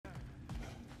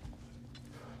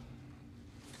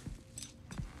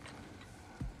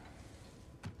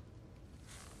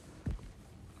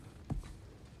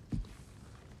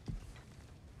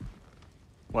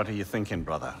What are you thinking,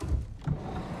 brother?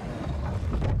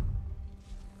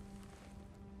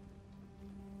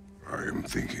 I am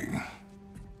thinking...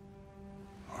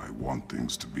 I want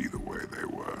things to be the way they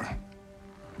were.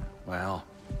 Well,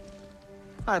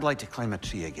 I'd like to climb a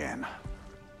tree again.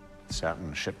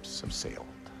 Certain ships have sailed.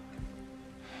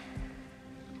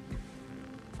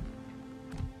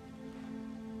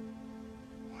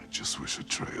 I just wish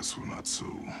Atreus were not so...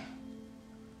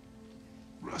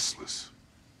 restless.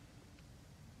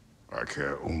 I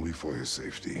care only for his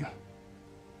safety.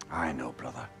 I know,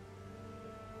 brother.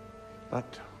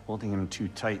 But holding him too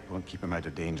tight won't keep him out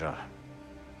of danger.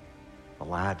 The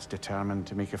lad's determined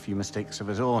to make a few mistakes of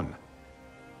his own.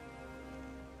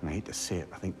 And I hate to say it,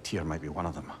 I think Tyr might be one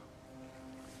of them.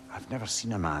 I've never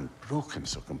seen a man broken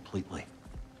so completely.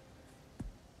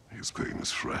 His pain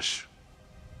is fresh.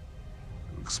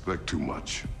 You expect too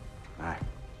much. Aye,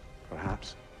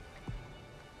 perhaps.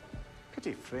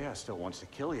 Pity Freya still wants to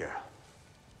kill you.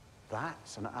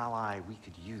 That's an ally we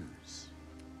could use.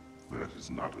 That is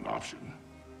not an option.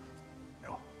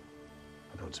 No,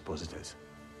 I don't suppose it is.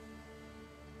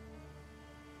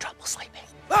 Trouble sleeping.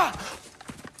 Ah!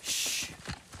 Shh!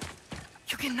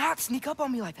 You cannot sneak up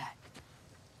on me like that.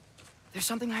 There's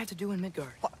something I have to do in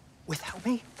Midgard. What? Without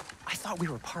me? I thought we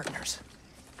were partners.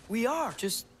 We are,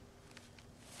 just...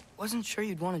 wasn't sure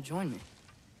you'd want to join me.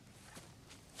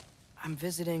 I'm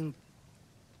visiting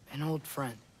an old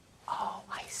friend. Oh,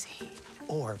 I see.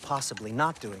 Or possibly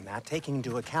not doing that, taking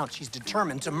into account she's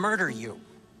determined to murder you.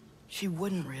 She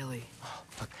wouldn't really.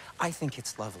 Look, I think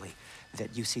it's lovely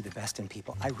that you see the best in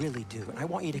people. I really do. And I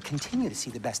want you to continue to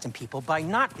see the best in people by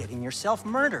not getting yourself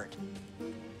murdered.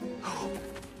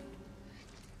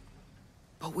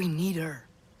 But we need her.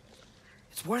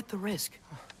 It's worth the risk.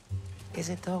 Is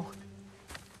it, though?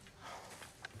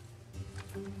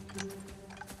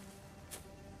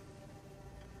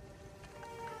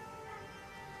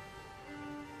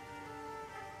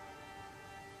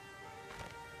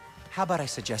 How about I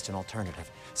suggest an alternative?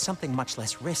 Something much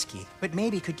less risky, but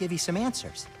maybe could give you some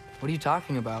answers. What are you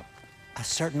talking about? A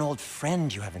certain old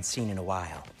friend you haven't seen in a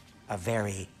while. A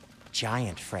very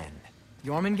giant friend.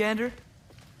 Jormungandr?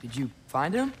 Did you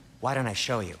find him? Why don't I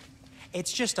show you?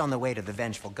 It's just on the way to the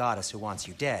vengeful goddess who wants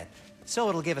you dead. So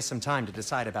it'll give us some time to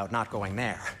decide about not going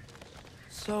there.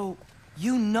 So,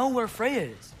 you know where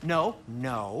Freya is?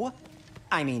 No.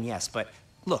 I mean, yes, but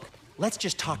look, let's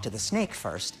just talk to the snake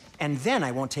first, and then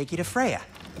I won't take you to Freya.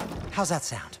 How's that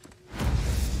sound?